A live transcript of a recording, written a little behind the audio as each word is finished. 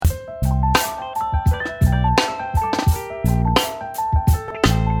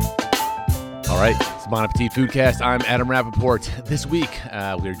right, it's Bon Appetit Foodcast. I'm Adam Rappaport. This week,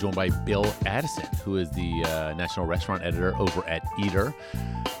 we are joined by Bill Addison, who is the national restaurant editor over at Eater.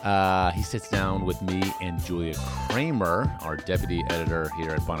 He sits down with me and Julia Kramer, our deputy editor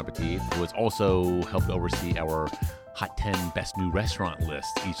here at Bon Appetit, who has also helped oversee our Hot 10 Best New Restaurant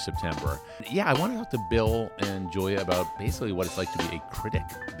list each September. Yeah, I want to talk to Bill and Julia about basically what it's like to be a critic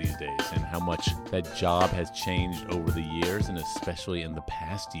these days and how much that job has changed over the years, and especially in the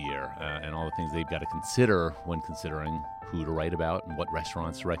past year, and all the things they've got to consider when considering who to write about and what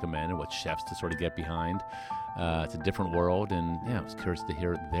restaurants to recommend and what chefs to sort of get behind. It's a different world, and yeah, I was curious to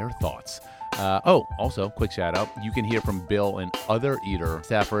hear their thoughts. Also, quick shout out. You can hear from Bill and other Eater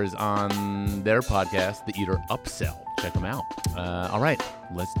staffers on their podcast, The Eater Upsell. Check them out. All right,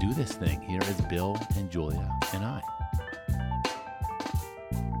 let's do this thing. Here is Bill and Julia and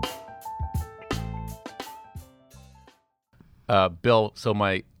I. Bill, so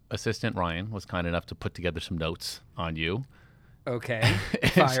my assistant Ryan was kind enough to put together some notes on you. Okay,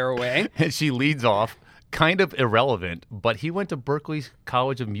 fire away. And she leads off. Kind of irrelevant, but he went to Berklee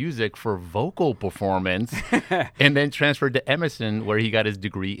College of Music for vocal performance and then transferred to Emerson where he got his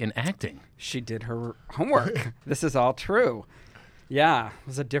degree in acting. She did her homework. This is all true. Yeah, it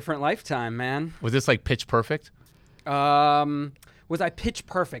was a different lifetime, man. Was this like Pitch Perfect? Was I Pitch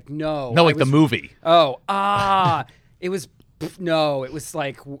Perfect? No. No, like the movie. It was, no, it was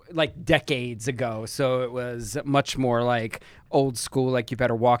like decades ago. So it was much more like old school, like you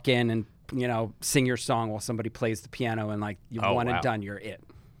better walk in and sing your song while somebody plays the piano and like you one and done, you're it.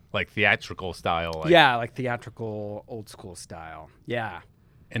 Like theatrical style. Yeah, like theatrical, old school style. Yeah.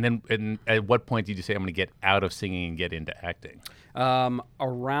 And then at what point did you say, I'm going to get out of singing and get into acting?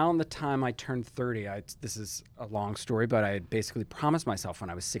 Around the time I turned 30, this is a long story, but I had basically promised myself when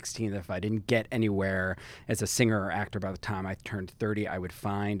I was 16 that if I didn't get anywhere as a singer or actor by the time I turned 30, I would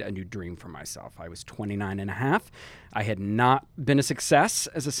find a new dream for myself. I was 29 and a half. I had not been a success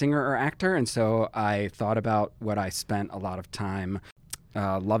as a singer or actor, and so I thought about what I spent a lot of time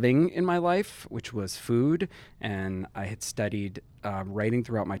loving in my life, which was food, and I had studied writing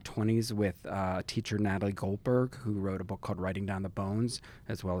throughout my 20s with teacher Natalie Goldberg, who wrote a book called Writing Down the Bones,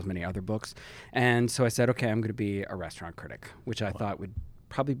 as well as many other books. And so I said, okay, I'm going to be a restaurant critic, which I thought would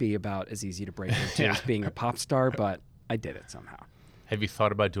probably be about as easy to break into as being a pop star, but I did it somehow. Have you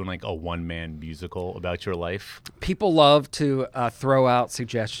thought about doing like a one-man musical about your life? People love to throw out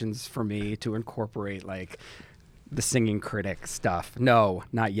suggestions for me to incorporate like the singing critic stuff. No,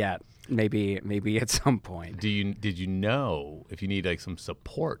 not yet. Maybe at some point. Did you know, if you need like some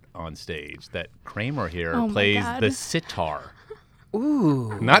support on stage, that Kramer here plays the sitar?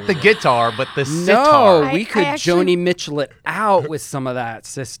 Ooh. Not the guitar, but the sitar. No, we could Joni Mitchell it out with some of that,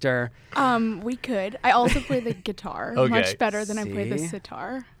 sister. We could. I also play the guitar much better than I play the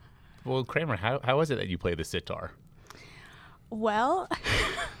sitar. Well, Kramer, how is it that you play the sitar? Well,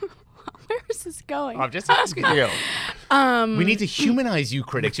 where is this going? I'm just asking you. We need to humanize you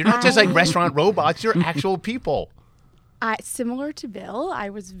critics. You're not just like restaurant robots. You're actual people. Similar to Bill, I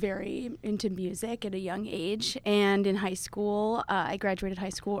was very into music at a young age. And in high school, I graduated high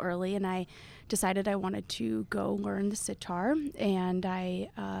school early, and I decided I wanted to go learn the sitar. And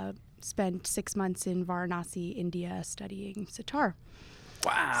I spent 6 months in Varanasi, India, studying sitar.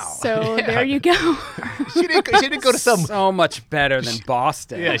 Wow. So there you go. She didn't go to some... So much better than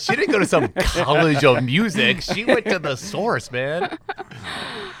Boston. Yeah, she didn't go to some college of music. She went to the source, man.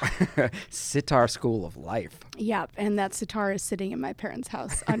 Sitar School of Life. Yep, and that sitar is sitting in my parents'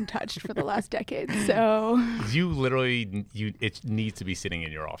 house untouched for the last decade. So you literally, it needs to be sitting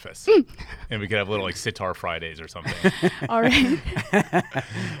in your office, and we could have little like sitar Fridays or something. All right.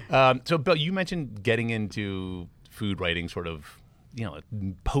 So, Bill, you mentioned getting into food writing, sort of,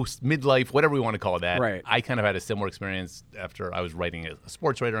 post midlife, whatever we want to call that. Right. I kind of had a similar experience after I was writing a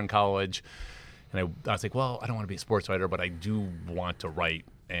sports writer in college, and I was like, well, I don't want to be a sports writer, but I do want to write.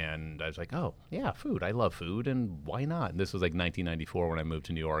 And I was like, oh, yeah, food. I love food, and why not? And this was like 1994 when I moved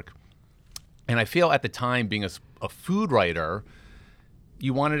to New York. And I feel at the time, being a food writer,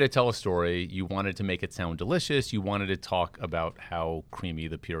 you wanted to tell a story. You wanted to make it sound delicious. You wanted to talk about how creamy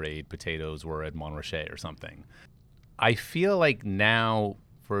the pureed potatoes were at Montrachet or something. I feel like now,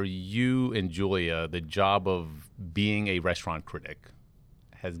 for you and Julia, the job of being a restaurant critic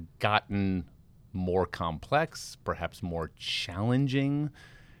has gotten more complex, perhaps more challenging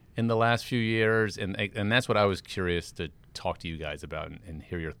in the last few years, and that's what I was curious to talk to you guys about and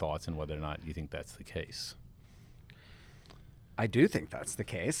hear your thoughts and whether or not you think that's the case. I do think that's the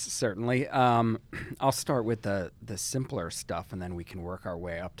case, certainly. I'll start with the simpler stuff, and then we can work our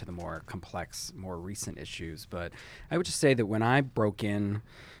way up to the more complex, more recent issues. But I would just say that when I broke in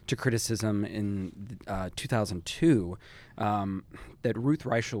to criticism in 2002, that Ruth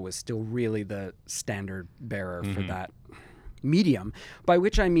Reichel was still really the standard bearer for that medium, by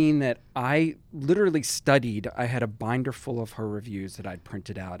which I mean that I literally studied. I had a binder full of her reviews that I'd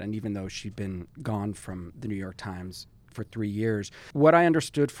printed out, and even though she'd been gone from the New York Times for 3 years, what I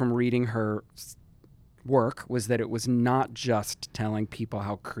understood from reading her work was that it was not just telling people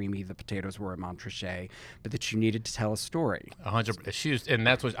how creamy the potatoes were at Montrachet, but that you needed to tell a story. 100%. She was, and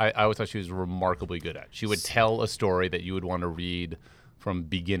that's what I always thought she was remarkably good at. She would tell a story that you would want to read from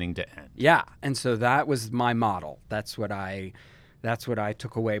beginning to end. Yeah, and so that was my model. That's what I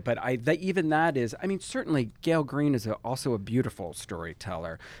took away. But even that is, I mean, certainly Gail Green is also a beautiful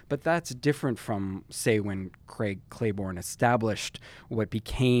storyteller, but that's different from, say, when Craig Claiborne established what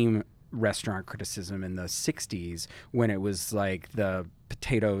became restaurant criticism in the 60s, when it was like the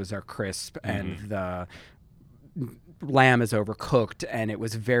potatoes are crisp and the lamb is overcooked, and it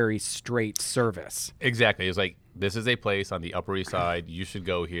was very straight service. Exactly. It was like, this is a place on the Upper East Side. You should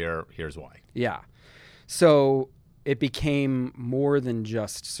go here. Here's why. Yeah. So it became more than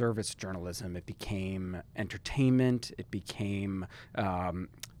just service journalism. It became entertainment. It became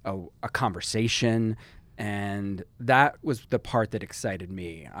a conversation. And that was the part that excited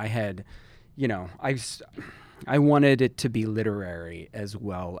me. I had, I wanted it to be literary as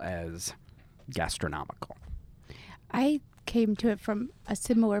well as gastronomical. I came to it from a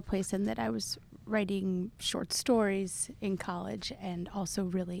similar place in that I was writing short stories in college and also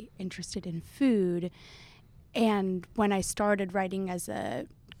really interested in food. And when I started writing as a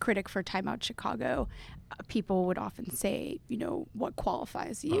critic for Time Out Chicago, people would often say, what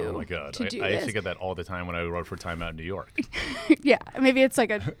qualifies you oh my God. to do I this? used to get that all the time when I wrote for Time Out in New York. Yeah, maybe it's like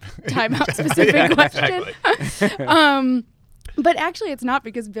a Time Out specific question. Exactly. But actually, it's not,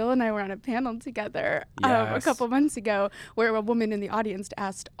 because Bill and I were on a panel together a couple months ago where a woman in the audience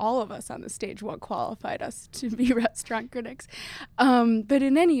asked all of us on the stage what qualified us to be restaurant critics. But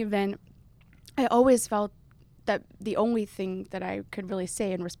in any event, I always felt that the only thing that I could really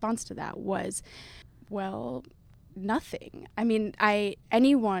say in response to that was, well, nothing. I mean,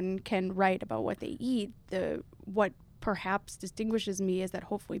 anyone can write about what they eat. What perhaps distinguishes me is that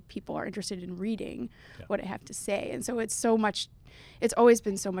hopefully people are interested in reading what I have to say. And so it's always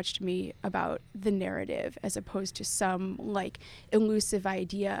been so much to me about the narrative as opposed to some like elusive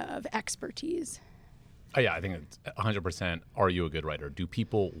idea of expertise. Oh, yeah, I think it's 100%. Are you a good writer? Do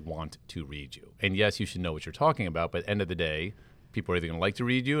people want to read you? And yes, you should know what you're talking about, but at the end of the day, people are either going to like to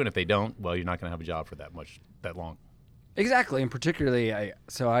read you, and if they don't, well, you're not going to have a job for that long. Exactly, and particularly,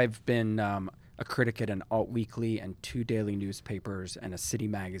 I've been a critic at an alt weekly and 2 daily newspapers and a city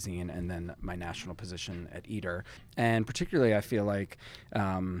magazine, and then my national position at Eater. And particularly, I feel like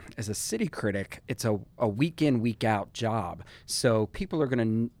as a city critic, it's a week in, week out job. So people are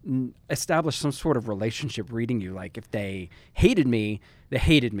going to establish some sort of relationship reading you. Like if they hated me, they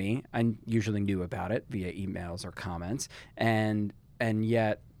hated me. I usually knew about it via emails or comments, and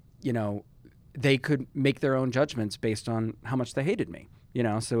yet, they could make their own judgments based on how much they hated me.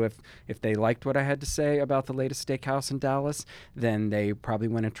 So if they liked what I had to say about the latest steakhouse in Dallas, then they probably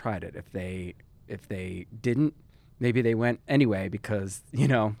went and tried it. If they didn't, maybe they went anyway because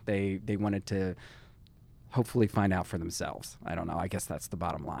they wanted to hopefully find out for themselves. I don't know. I guess that's the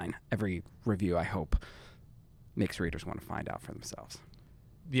bottom line. Every review, I hope, makes readers want to find out for themselves.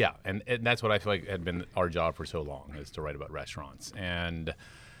 Yeah, and that's what I feel like had been our job for so long, is to write about restaurants. And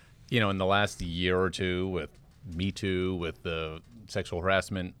in the last year or two, with Me Too, with the sexual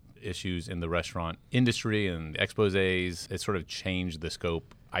harassment issues in the restaurant industry and exposés, it sort of changed the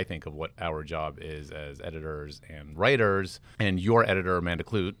scope, I think, of what our job is as editors and writers. And your editor, Amanda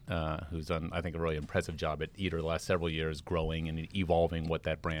Clute, who's done, I think, a really impressive job at Eater the last several years, growing and evolving what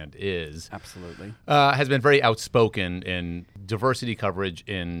that brand is. Absolutely. Has been very outspoken in diversity coverage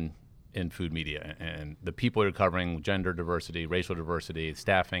in food media, and the people you're covering, gender diversity, racial diversity,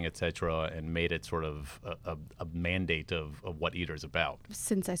 staffing, et cetera, and made it sort of a mandate of what Eater's about.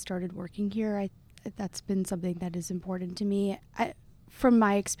 Since I started working here, that's been something that is important to me. From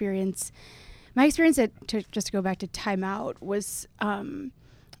my experience just to go back to Time Out, was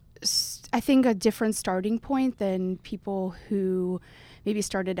I think a different starting point than people who maybe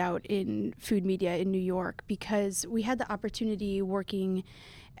started out in food media in New York, because we had the opportunity working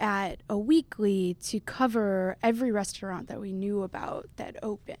at a weekly to cover every restaurant that we knew about that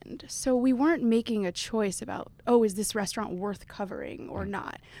opened. So we weren't making a choice about, oh, is this restaurant worth covering or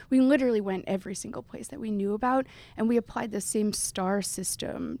not? We literally went every single place that we knew about, and we applied the same star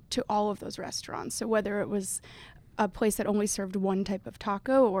system to all of those restaurants. So whether it was a place that only served one type of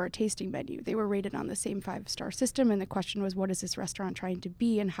taco or a tasting menu, they were rated on the same 5-star system, and the question was, what is this restaurant trying to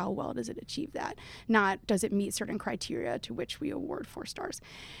be and how well does it achieve that? Not does it meet certain criteria to which we award 4 stars.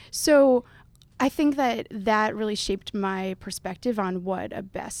 So I think that really shaped my perspective on what a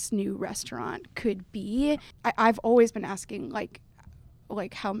best new restaurant could be. I've always been asking like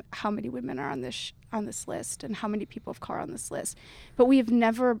how many women are on this list and how many people of color are on this list, but we have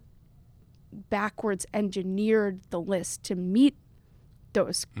never backwards engineered the list to meet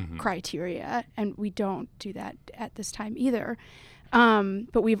those criteria, and we don't do that at this time either.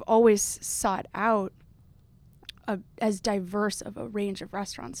 But we've always sought out as diverse of a range of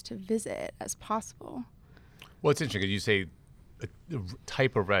restaurants to visit as possible. Well, it's interesting because you say a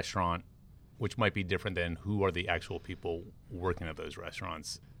type of restaurant, which might be different than who are the actual people working at those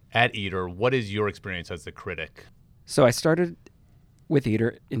restaurants. At Eater, what is your experience as a critic? So I started with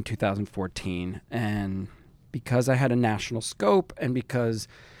Eater in 2014, and because I had a national scope and because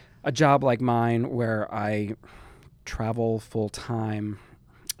a job like mine where I travel full time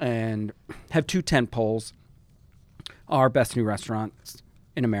and have 2 tent poles, our Best New Restaurants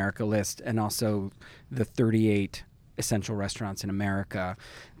in America list and also the 38 essential restaurants in America.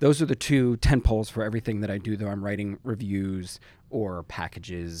 Those are the 2 tent poles for everything that I do, though I'm writing reviews or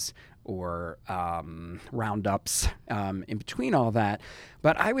packages or roundups in between all that.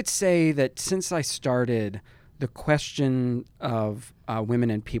 But I would say that since I started, the question of women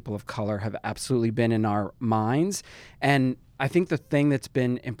and people of color have absolutely been in our minds. And I think the thing that's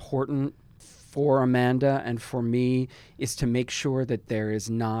been important for Amanda and for me is to make sure that there is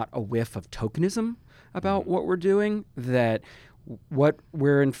not a whiff of tokenism about what we're doing, that what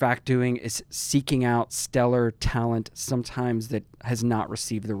we're in fact doing is seeking out stellar talent, sometimes that has not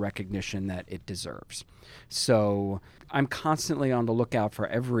received the recognition that it deserves. So I'm constantly on the lookout for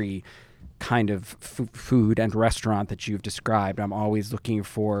every kind of food and restaurant that you've described. I'm always looking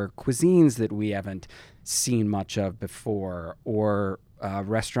for cuisines that we haven't seen much of before, or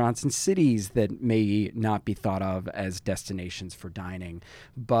restaurants in cities that may not be thought of as destinations for dining.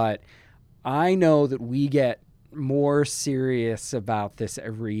 But I know that we get more serious about this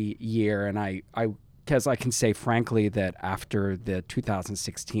every year, and because I can say frankly that after the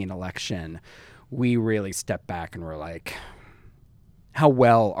 2016 election, we really stepped back and were like, how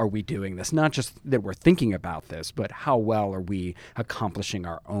well are we doing this? Not just that we're thinking about this, but how well are we accomplishing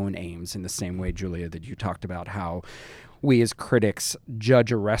our own aims, in the same way, Julia, that you talked about how we as critics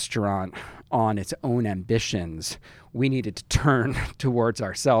judge a restaurant on its own ambitions. We needed to turn towards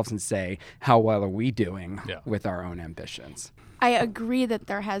ourselves and say, how well are we doing with our own ambitions? I agree that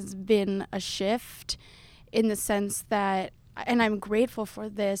there has been a shift in the sense that, and I'm grateful for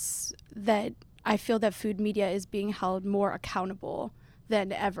this, that I feel that food media is being held more accountable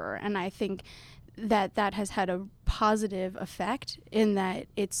than ever. And I think that has had a positive effect in that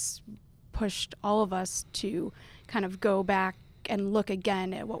it's pushed all of us to kind of go back and look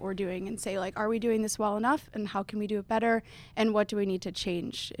again at what we're doing and say, like, are we doing this well enough, and how can we do it better, and what do we need to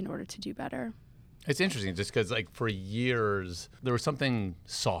change in order to do better? It's interesting just because, like, for years, there was something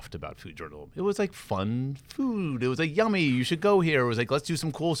soft about food journalism. It was, like, fun food. It was, like, yummy. You should go here. It was, like, let's do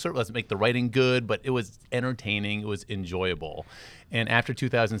some cool stuff. Let's make the writing good. But it was entertaining. It was enjoyable. And after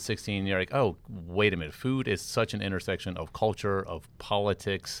 2016, you're like, oh, wait a minute. Food is such an intersection of culture, of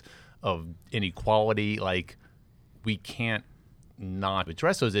politics, of inequality. Like, we can't not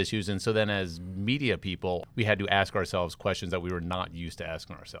address those issues. And so then as media people, we had to ask ourselves questions that we were not used to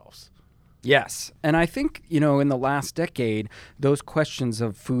asking ourselves. Yes. And I think, in the last decade, those questions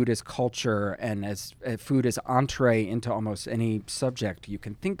of food as culture and as food as entree into almost any subject you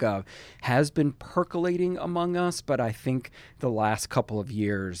can think of has been percolating among us. But I think the last couple of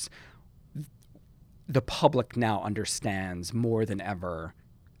years, the public now understands more than ever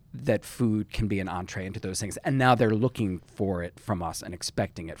that food can be an entree into those things. And now they're looking for it from us and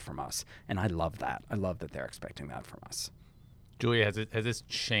expecting it from us. And I love that. I love that they're expecting that from us. Julia, has this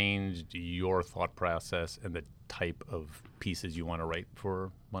changed your thought process and the type of pieces you want to write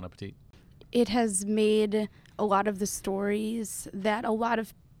for Bon Appetit? It has made a lot of the stories that a lot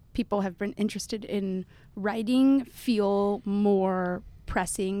of people have been interested in writing feel more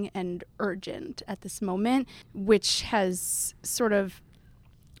pressing and urgent at this moment, which has sort of,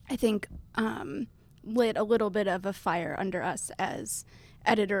 I think, lit a little bit of a fire under us as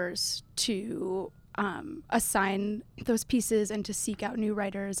editors to assign those pieces and to seek out new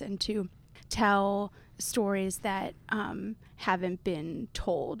writers and to tell stories that haven't been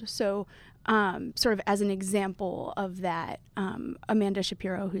told. So sort of as an example of that, Amanda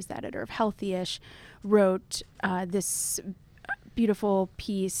Shapiro, who's the editor of Healthyish, wrote this beautiful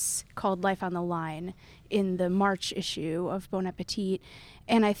piece called Life on the Line in the March issue of Bon Appetit.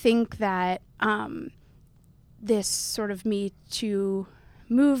 And I think that this sort of Me Too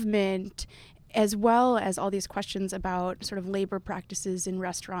movement, as well as all these questions about sort of labor practices in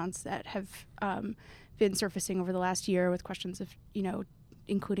restaurants that have been surfacing over the last year with questions of,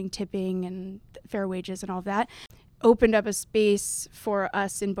 including tipping and fair wages and all of that, opened up a space for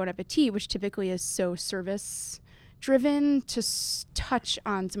us in Bon Appetit, which typically is so service driven, to touch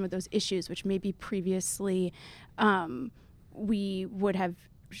on some of those issues, which maybe previously we would have,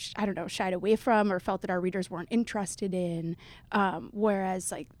 shied away from or felt that our readers weren't interested in.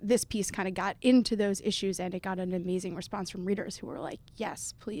 Whereas like this piece kind of got into those issues, and it got an amazing response from readers who were like,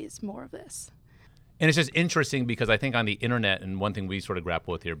 yes, please, more of this. And it's just interesting because I think on the internet, and one thing we sort of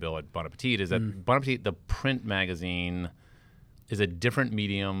grapple with here, Bill, at Bon Appetit, is that Bon Appetit, the print magazine, is a different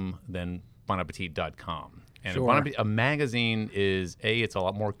medium than bonappetit.com. And Sure. A magazine is, it's a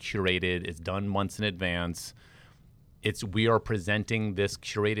lot more curated. It's done months in advance. We are presenting this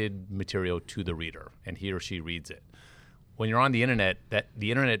curated material to the reader, and he or she reads it. When you're on the internet,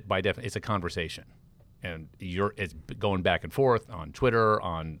 the internet by definition, it's a conversation. And it's going back and forth on Twitter,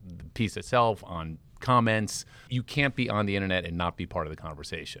 on the piece itself, on comments. You can't be on the internet and not be part of the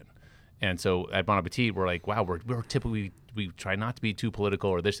conversation. And so at Bon Appetit, we're like, wow, we're typically, we try not to be too political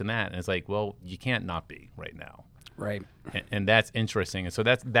or this and that. And it's like, well, you can't not be right now. Right. And that's interesting. And so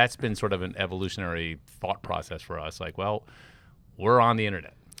that's been sort of an evolutionary thought process for us. Like, well, we're on the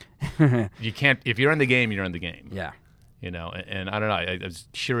internet. You can't, if you're in the game, you're in the game. Yeah. And I don't know, I was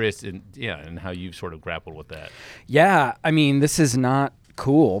curious in how you've sort of grappled with that. Yeah, I mean, this is not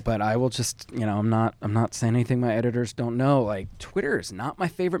cool, but I will just, I'm not saying anything my editors don't know. Like, Twitter is not my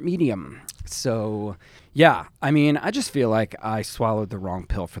favorite medium. So, yeah, I mean, I just feel like I swallowed the wrong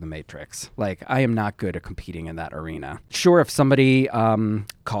pill for the Matrix. Like, I am not good at competing in that arena. Sure, if somebody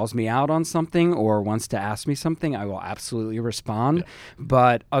calls me out on something or wants to ask me something, I will absolutely respond. Yeah.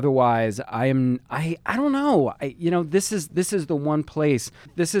 But otherwise, I don't know. This is the one place.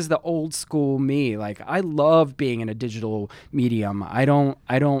 This is the old school me. Like, I love being in a digital medium. I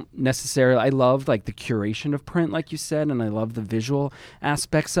don't necessarily. I love like the curation of print, like you said, and I love the visual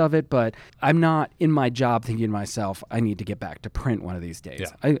aspects of it. But I'm not in my job thinking to myself, I need to get back to print one of these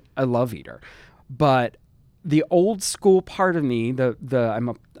days. Yeah. I love Eater, but the old school part of me,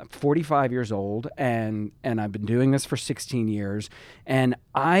 I'm 45 years old and I've been doing this for 16 years, and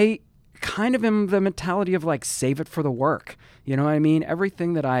I kind of am the mentality of like, save it for the work. You know what I mean?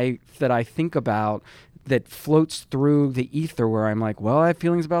 Everything that I think about that floats through the ether where I'm like, well, I have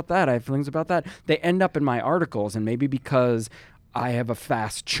feelings about that. They end up in my articles, and maybe because I have a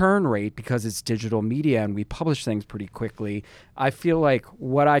fast churn rate because it's digital media and we publish things pretty quickly, I feel like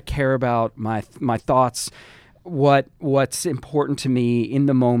what I care about, my thoughts, what's important to me in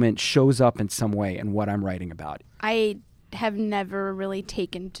the moment shows up in some way in what I'm writing about. I have never really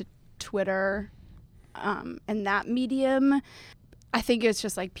taken to Twitter and that medium. I think it's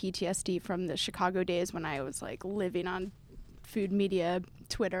just like PTSD from the Chicago days when I was like living on food media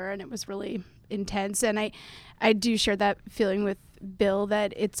Twitter, and it was really intense. And I do share that feeling with Bill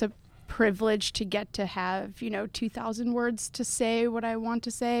that it's a privilege to get to have 2,000 words to say what I want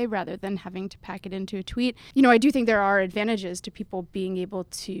to say rather than having to pack it into a tweet. I do think there are advantages to people being able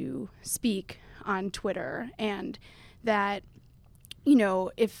to speak on Twitter, and that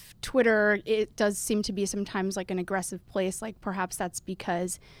if Twitter, it does seem to be sometimes like an aggressive place, like perhaps that's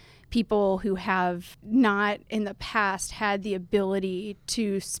because people who have not in the past had the ability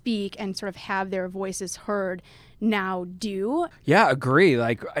to speak and sort of have their voices heard now do. Yeah, agree.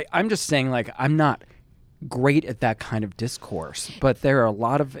 Like, I'm just saying, like, I'm not great at that kind of discourse, but there are a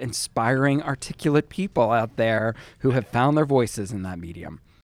lot of inspiring, articulate people out there who have found their voices in that medium.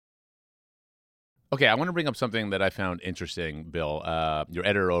 Okay, I want to bring up something that I found interesting, Bill. Your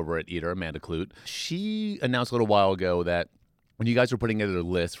editor over at Eater, Amanda Clute, she announced a little while ago that when you guys were putting together a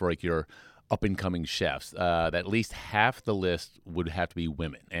list for like your up-and-coming chefs, that at least half the list would have to be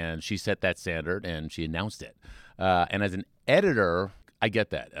women. And she set that standard, and she announced it. And as an editor, I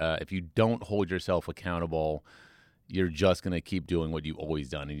get that. If you don't hold yourself accountable, you're just going to keep doing what you've always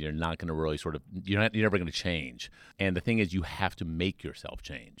done, and you're not going to really you're never going to change. And the thing is, you have to make yourself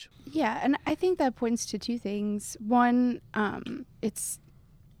change. Yeah, and I think that points to two things. One,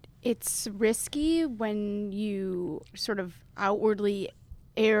 it's risky when you sort of outwardly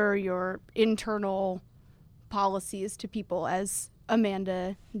air your internal policies to people as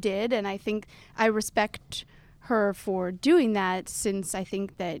Amanda did. And I think I respect her for doing that, since I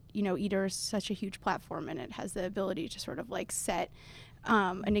think that, Eater is such a huge platform and it has the ability to sort of like set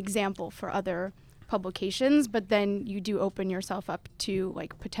an example for other publications. But then you do open yourself up to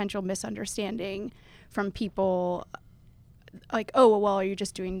like potential misunderstanding from people like, oh, well, are you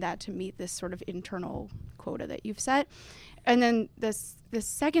just doing that to meet this sort of internal quota that you've set? And then the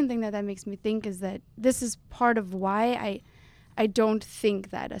second thing that makes me think is that this is part of why I don't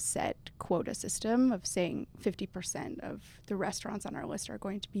think that a set quota system of saying 50% of the restaurants on our list are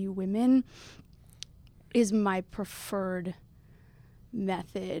going to be women is my preferred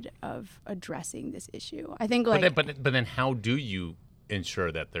method of addressing this issue. I think like... But then how do you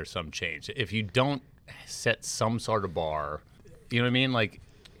ensure that there's some change? If you don't set some sort of bar, you know what I mean? Like,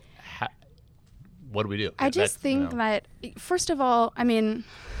 what do we do? I just think that, first of all, I mean,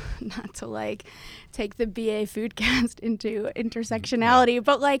 not to like take the BA Foodcast into intersectionality,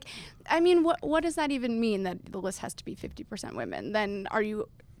 but like, I mean, what does that even mean, that the list has to be 50% women? Then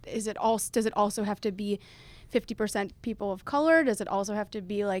does it also have to be 50% people of color? Does it also have to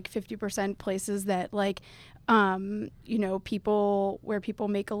be like 50% places that like, people where people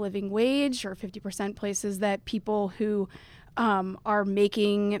make a living wage, or 50% places that people who are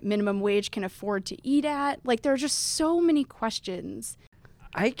making minimum wage can afford to eat at? Like, there are just so many questions.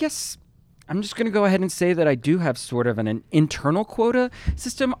 I guess I'm just going to go ahead and say that I do have sort of an internal quota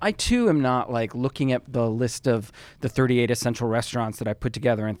system. I, too, am not like looking at the list of the 38 essential restaurants that I put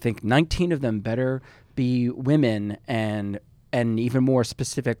together and think 19 of them better be women, and even more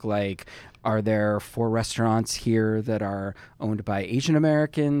specific, like, are there 4 restaurants here that are owned by Asian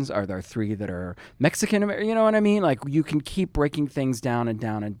Americans? Are there 3 that are Mexican American? You know what I mean? Like, you can keep breaking things down and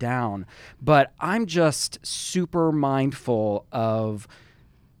down and down. But I'm just super mindful of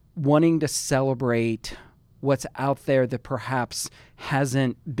wanting to celebrate what's out there that perhaps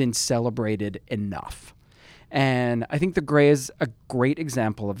hasn't been celebrated enough. And I think the Grey is a great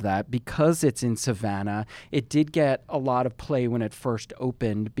example of that, because it's in Savannah. It did get a lot of play when it first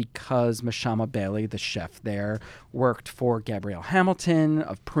opened because Mashama Bailey, the chef there, worked for Gabrielle Hamilton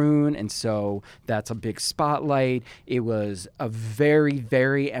of Prune, and so that's a big spotlight. It was a very,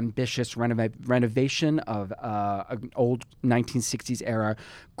 very ambitious renovation of an old 1960s era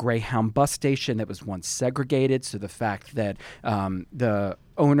Greyhound bus station that was once segregated. So the fact that the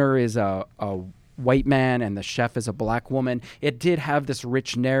owner is a white man and the chef is a black woman, it did have this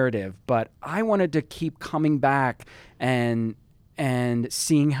rich narrative. But I wanted to keep coming back and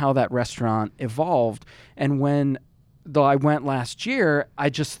seeing how that restaurant evolved. And though I went last year, I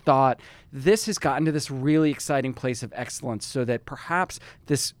just thought this has gotten to this really exciting place of excellence, so that perhaps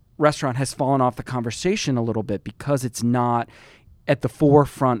this restaurant has fallen off the conversation a little bit because it's not at the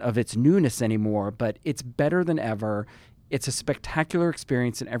forefront of its newness anymore, but it's better than ever. It's a spectacular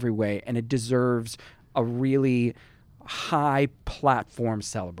experience in every way, and it deserves a really high platform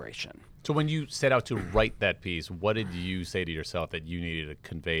celebration. So when you set out to write that piece, what did you say to yourself that you needed to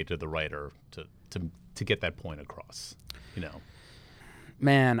convey to the writer to get that point across?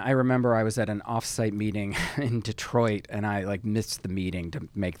 Man, I remember I was at an offsite meeting in Detroit, and I missed the meeting to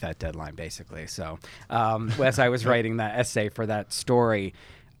make that deadline, basically. So as I was writing that essay for that story,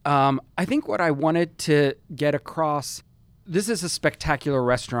 I think what I wanted to get across, this is a spectacular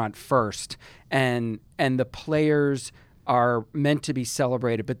restaurant first, and the players are meant to be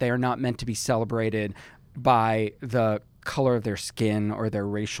celebrated, but they are not meant to be celebrated by the color of their skin or their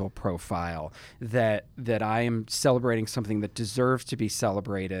racial profile. That I am celebrating something that deserves to be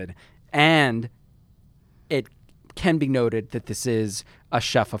celebrated, and it can be noted that this is a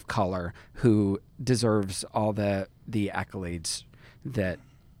chef of color who deserves all the accolades that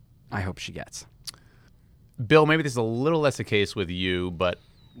I hope she gets. Bill, maybe this is a little less the case with you, but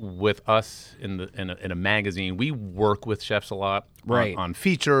with us in a magazine, we work with chefs a lot, right, on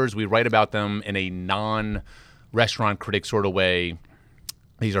features. We write about them in a non-restaurant critic sort of way.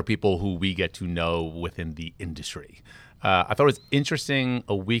 These are people who we get to know within the industry. I thought it was interesting,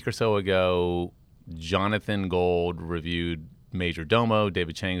 a week or so ago, Jonathan Gold reviewed Major Domo,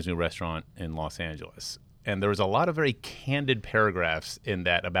 David Chang's new restaurant in Los Angeles. And there was a lot of very candid paragraphs in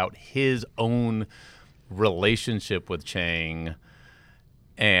that about his own relationship with Chang,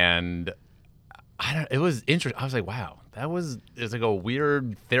 and it was interesting. I was like, wow, it was like a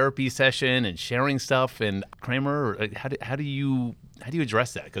weird therapy session and sharing stuff. And Kramer, how do you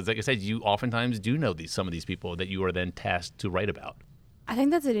address that? Because like I said, you oftentimes do know some of these people that you are then tasked to write about. I think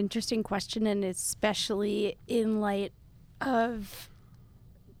that's an interesting question, and especially in light of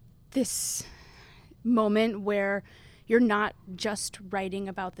this moment where you're not just writing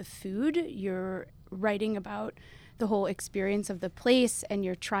about the food, you're writing about the whole experience of the place, and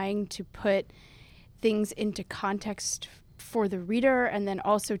you're trying to put things into context for the reader, and then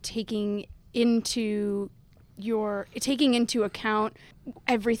also taking into account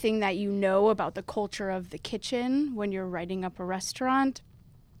everything that you know about the culture of the kitchen when you're writing up a restaurant.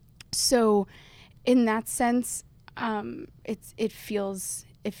 So in that sense, it feels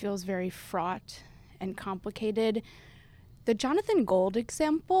very fraught and complicated. The Jonathan Gold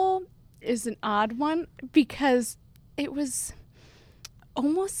example is an odd one because it was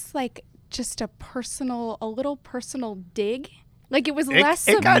almost like just a little personal dig. Like it was less.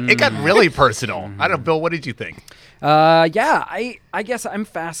 It got really personal. I don't know, Bill. What did you think? Yeah, I guess I'm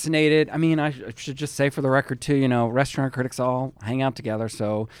fascinated. I mean, I should just say for the record too, restaurant critics all hang out together.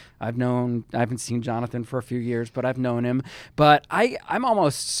 So I haven't seen Jonathan for a few years, but I've known him. But I'm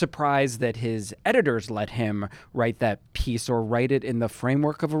almost surprised that his editors let him write that piece or write it in the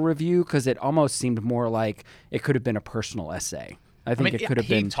framework of a review, because it almost seemed more like it could have been a personal essay. I think it could have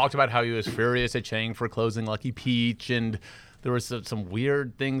been. He talked about how he was furious at Chang for closing Lucky Peach, and there was some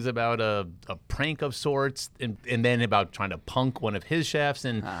weird things about a prank of sorts, and then about trying to punk one of his chefs.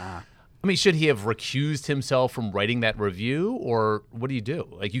 And I mean, should he have recused himself from writing that review, or what do you do?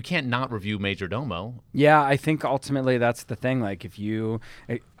 Like, you can't not review Majordomo. Yeah, I think ultimately that's the thing. Like,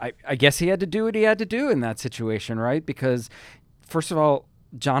 I guess he had to do what he had to do in that situation, right? Because, first of all,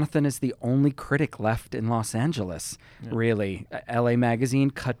 Jonathan is the only critic left in Los Angeles, really. LA Magazine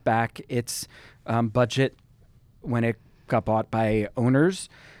cut back its budget when it got bought by owners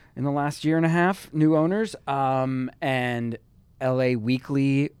in the last year and a half, new owners. And LA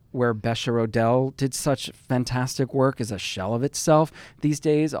Weekly, where Besha Rodell did such fantastic work, is a shell of itself these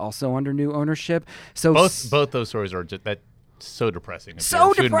days, also under new ownership. So both those stories are just so depressing.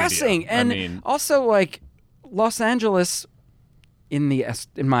 So depressing. Media. And also, like, Los Angeles, in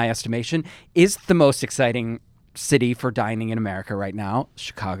my estimation, is the most exciting city for dining in America right now.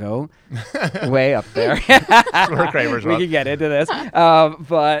 Chicago, way up there. We can get into this,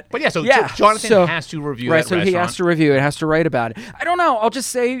 but yeah. So Jonathan has to review that restaurant. He has to review it. Has to write about it. I don't know. I'll just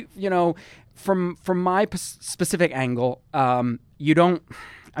say, from my specific angle, I'm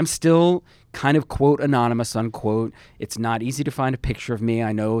still kind of, quote, anonymous, unquote. It's not easy to find a picture of me.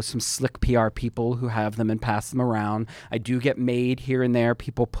 I know some slick PR people who have them and pass them around. I do get made here and there.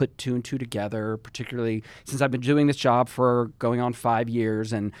 People put two and two together, particularly since I've been doing this job for going on 5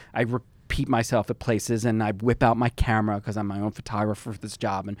 years, and I repeat myself at places, and I whip out my camera because I'm my own photographer for this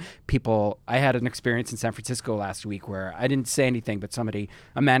job. And I had an experience in San Francisco last week where I didn't say anything, but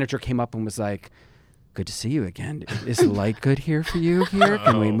a manager came up and was like, "Good to see you again. Is the light good here for you here?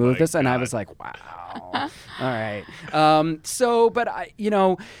 Can we move this?" And I was like, wow. All right.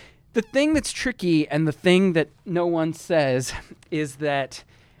 The thing that's tricky, and the thing that no one says, is that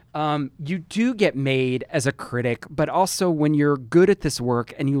you do get made as a critic, but also when you're good at this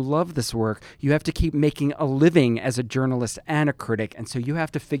work and you love this work, you have to keep making a living as a journalist and a critic. And so you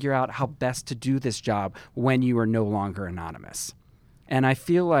have to figure out how best to do this job when you are no longer anonymous. And I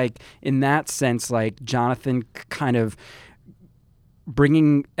feel like in that sense, like, Jonathan kind of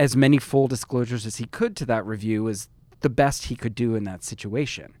bringing as many full disclosures as he could to that review is the best he could do in that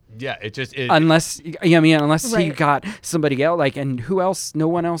situation. Yeah, unless he got somebody else, and who else? No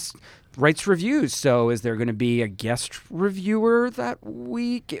one else writes reviews. So is there going to be a guest reviewer that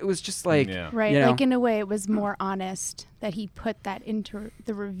week? It was just like, right. Like, in a way, it was more honest that he put that into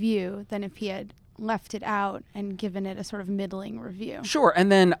the review than if he had left it out and given it a sort of middling review. Sure.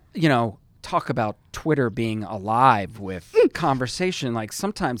 And then, talk about Twitter being alive with conversation. Like,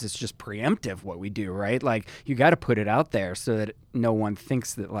 sometimes it's just preemptive what we do, right? Like, you got to put it out there so that no one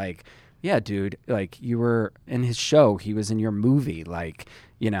thinks that, like, yeah, dude, like, you were in his show, he was in your movie. Like,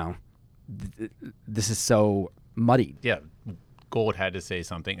 this is so muddied. Yeah. Gold had to say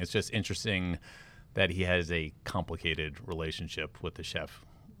something. It's just interesting that he has a complicated relationship with the chef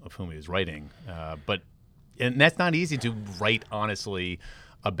of whom he was writing, and that's not easy to write honestly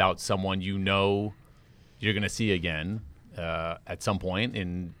about someone you're going to see again at some point,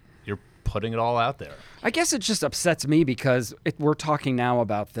 and you're putting it all out there. I guess it just upsets me because we're talking now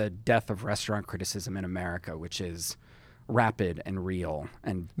about the death of restaurant criticism in America, which is rapid and real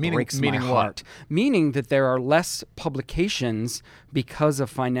and breaks my heart. Meaning that there are less publications because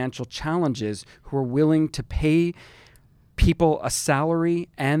of financial challenges who are willing to pay people a salary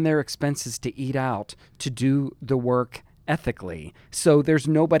and their expenses to eat out to do the work ethically. So there's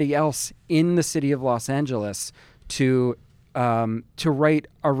nobody else in the city of Los Angeles to write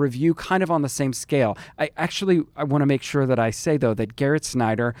a review kind of on the same scale. I want to make sure that I say, though, that Garrett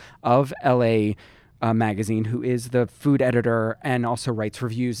Snyder of LA magazine, who is the food editor and also writes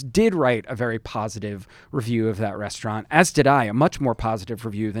reviews, did write a very positive review of that restaurant, as did I, a much more positive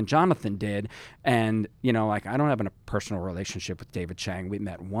review than Jonathan did. And, I don't have a personal relationship with David Chang. We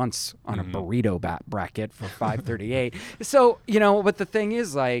met once on a burrito bracket for $5.38. So, but the thing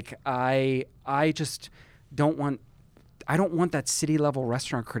is, I just don't want that city level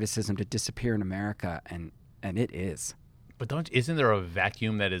restaurant criticism to disappear in America, and it is. But isn't there a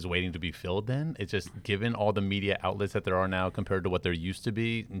vacuum that is waiting to be filled then? It's just given all the media outlets that there are now compared to what there used to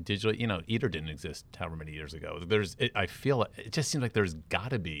be digitally. Eater didn't exist however many years ago. I feel it just seems like there's got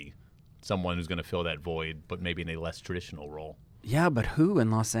to be someone who's going to fill that void, but maybe in a less traditional role. Yeah, but who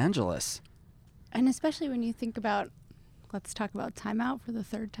in Los Angeles? And especially when you think about, let's talk about Time Out for the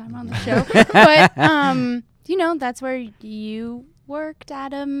third time on the show. But, that's where you worked,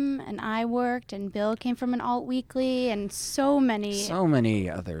 Adam, and I worked, and Bill came from an alt weekly, and so many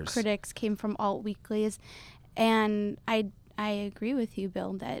others critics came from alt weeklies. And I agree with you,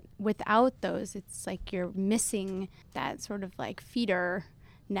 Bill, that without those, it's like you're missing that sort of feeder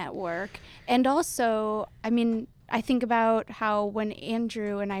network. And also, I think about how when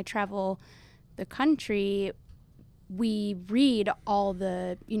Andrew and I travel the country, we read all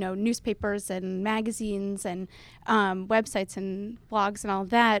the, newspapers and magazines and websites and blogs and all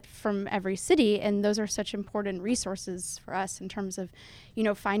that from every city. And those are such important resources for us in terms of,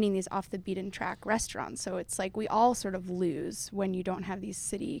 finding these off the beaten track restaurants. So it's like we all sort of lose when you don't have these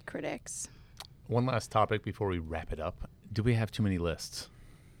city critics. One last topic before we wrap it up. Do we have too many lists?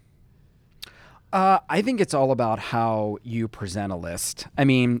 I think it's all about how you present a list.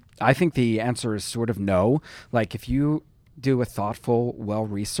 I think the answer is sort of no. If you do a thoughtful,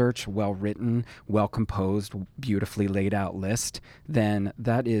 well-researched, well-written, well-composed, beautifully laid out list, then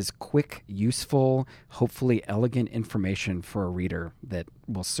that is quick, useful, hopefully elegant information for a reader that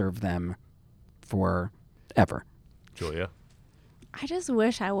will serve them forever. Julia? I just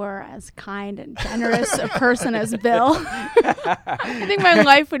wish I were as kind and generous a person as Bill. I think my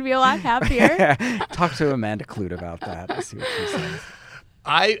life would be a lot happier. Talk to Amanda Clute about that. I see what she says.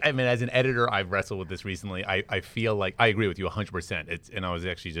 As an editor, I've wrestled with this recently. I feel like I agree with you 100%. And I was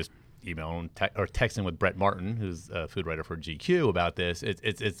actually just emailing or texting with Brett Martin, who's a food writer for GQ, about this.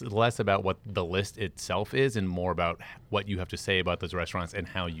 It's less about what the list itself is and more about what you have to say about those restaurants and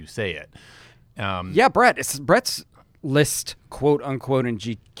how you say it. Brett's list, quote unquote, in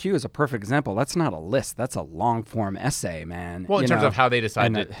GQ is a perfect example. That's not a list. That's a long form essay, man. Well, in terms of how they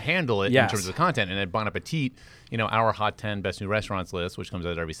decide to handle it, yes. In terms of the content. And at Bon Appetit, our Hot 10 Best New Restaurants list, which comes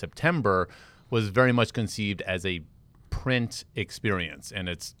out every September, was very much conceived as a print experience. And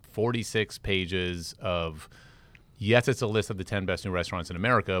it's 46 pages of, yes, it's a list of the 10 best new restaurants in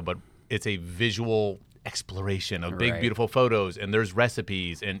America, but it's a visual exploration of big, beautiful photos, and there's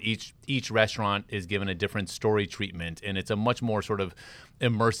recipes, and each restaurant is given a different story treatment, and it's a much more sort of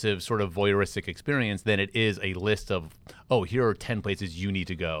immersive, sort of voyeuristic experience than it is a list of, here are 10 places you need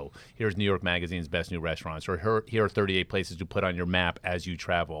to go. Here's New York Magazine's best new restaurants, or here are 38 places to put on your map as you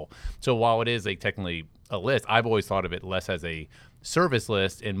travel. So while it is technically a list, I've always thought of it less as a service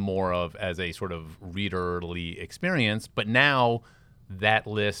list and more of as a sort of readerly experience. But now that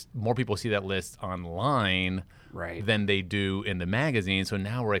list, more people see that list online than they do in the magazine. So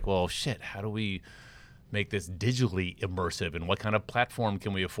now we're like, well, shit, how do we make this digitally immersive, and what kind of platform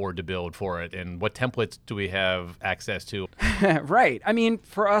can we afford to build for it, and what templates do we have access to? Right.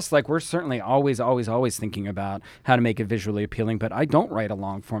 For us, we're certainly always thinking about how to make it visually appealing, but I don't write a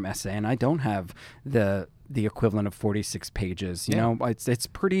long form essay, and I don't have the equivalent of 46 pages. You know, it's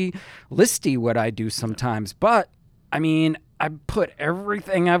pretty listy what I do sometimes, but I put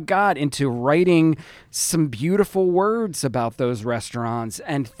everything I've got into writing some beautiful words about those restaurants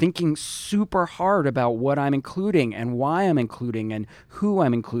and thinking super hard about what I'm including and why I'm including and who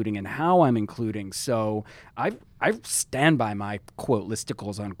I'm including and how I'm including. So I stand by my quote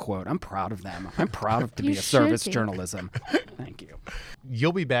listicles unquote. I'm proud of them. I'm proud to be a service journalism. Thank you.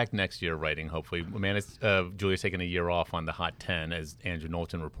 You'll be back next year writing, hopefully. Julia's taking a year off on the Hot 10, as Andrew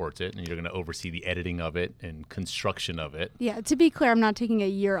Knowlton reports it, and you're going to oversee the editing of it and construction of it. Yeah, to be clear, I'm not taking a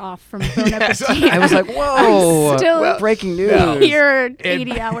year off from Bon Appetit. I was like, whoa, still breaking news. Here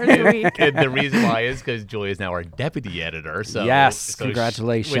 80 hours a week. And the reason why is because Julia is now our deputy editor. So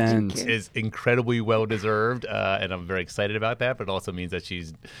congratulations. Which is incredibly well-deserved, and I'm very excited about that, but it also means that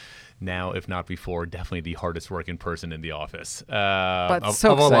she's now, if not before, definitely the hardest working person in the office. Of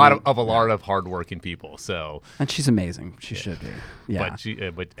a lot of hardworking people. So, and she's amazing. She should be. Yeah.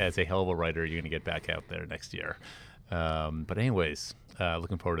 But as a hell of a writer, you're going to get back out there next year. But anyways,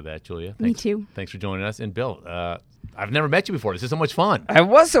 Looking forward to that, Julia. Me too. Thanks for joining us. And Bill, I've never met you before. This is so much fun. It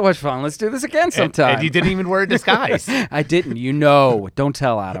was so much fun. Let's do this again sometime. And you didn't even wear a disguise. I didn't. You know. Don't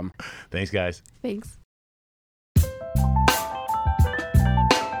tell Adam. Thanks, guys. Thanks.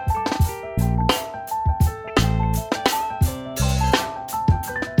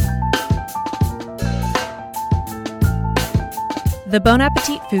 The Bon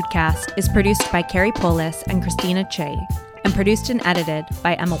Appetit Foodcast is produced by Carrie Polis and Christina Che, and produced and edited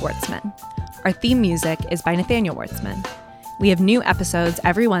by Emma Wartzman. Our theme music is by Nathaniel Wartzman. We have new episodes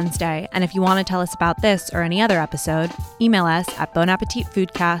every Wednesday, and if you want to tell us about this or any other episode, email us at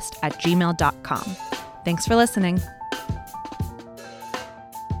bonappetitfoodcast@gmail.com. Thanks for listening.